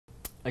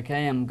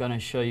Okay, I'm going to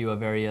show you a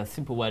very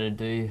simple way to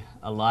do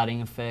a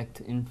lighting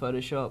effect in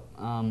Photoshop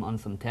on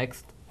some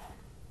text.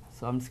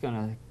 So I'm just going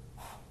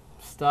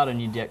to start a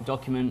new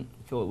document,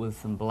 fill it with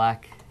some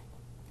black.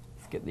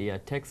 Let's get the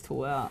text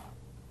tool out.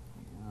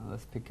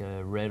 Let's pick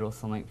a red or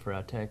something for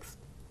our text.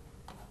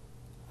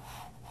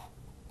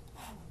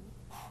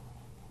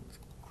 Let's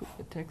click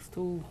the text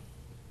tool.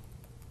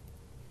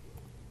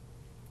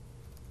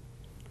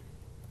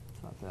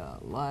 Type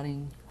out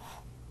lighting.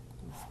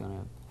 I'm just going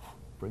to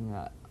bring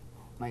that,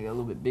 make it a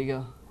little bit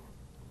bigger.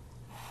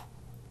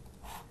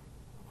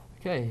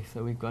 Okay,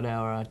 so we've got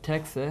our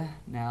text there.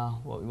 Now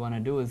what we want to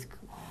do is,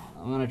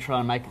 I'm going to try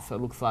and make it so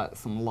it looks like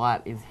some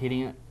light is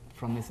hitting it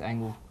from this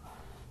angle.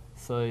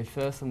 So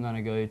first I'm going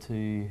to go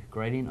to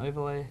gradient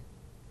overlay,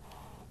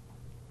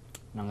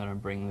 and I'm going to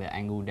bring the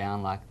angle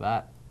down like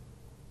that.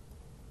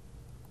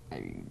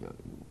 Maybe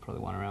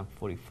probably one around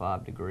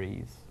 45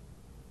 degrees.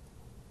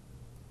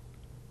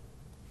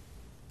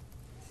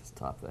 Let's just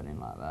type that in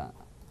like that.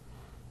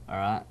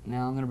 Alright,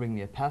 now I'm going to bring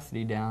the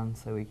opacity down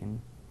so we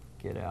can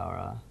get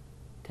our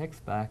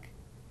text back.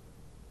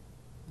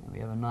 And we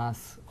have a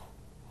nice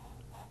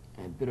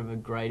bit of a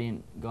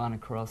gradient going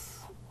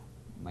across,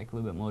 make it a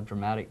little bit more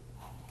dramatic.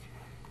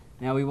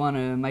 Now we want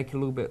to make it a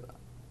little bit,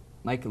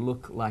 make it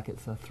look like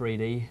it's a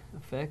 3D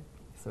effect.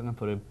 So I'm going to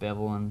put a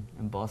bevel and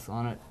emboss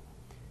on it.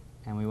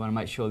 And we want to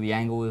make sure the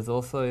angle is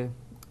also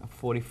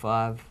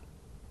a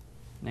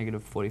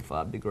negative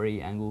 45 degree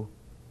angle.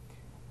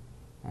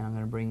 And I'm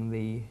going to bring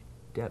the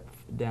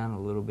depth down a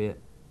little bit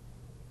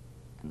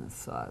and the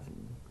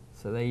sizing.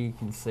 So there you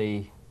can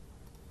see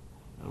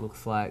it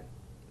looks like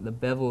the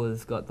bevel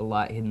has got the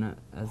light hitting it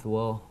as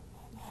well,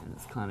 and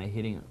it's kind of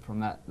hitting it from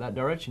that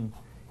direction.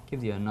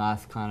 Gives you a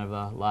nice kind of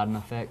a lighten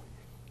effect.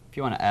 If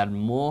you want to add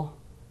more,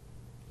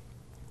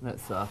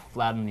 let's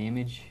flatten the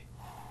image,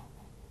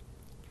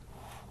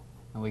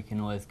 and we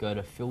can always go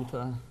to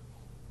filter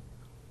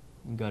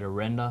and go to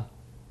render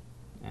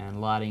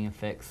and lighting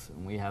effects,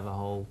 and we have a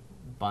whole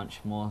bunch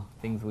more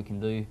things we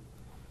can do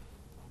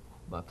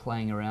by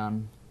playing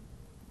around,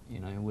 you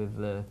know, with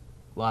the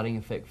lighting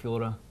effect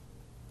filter.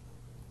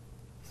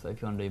 So if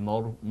you want to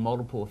do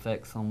multiple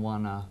effects on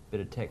one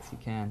bit of text, you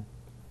can.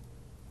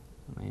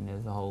 I mean,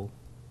 there's a whole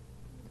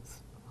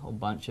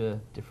bunch of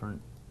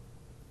different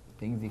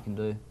things you can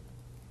do.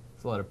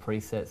 There's a lot of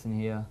presets in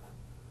here.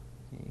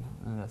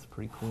 That's a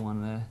pretty cool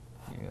one there.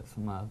 You got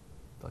some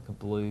like a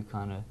blue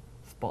kind of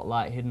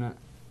spotlight hitting it.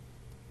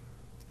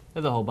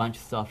 There's a whole bunch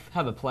of stuff.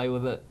 Have a play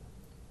with it.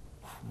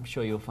 I'm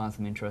sure you'll find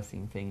some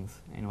interesting things.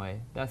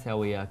 Anyway, that's how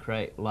we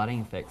create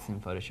lighting effects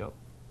in Photoshop.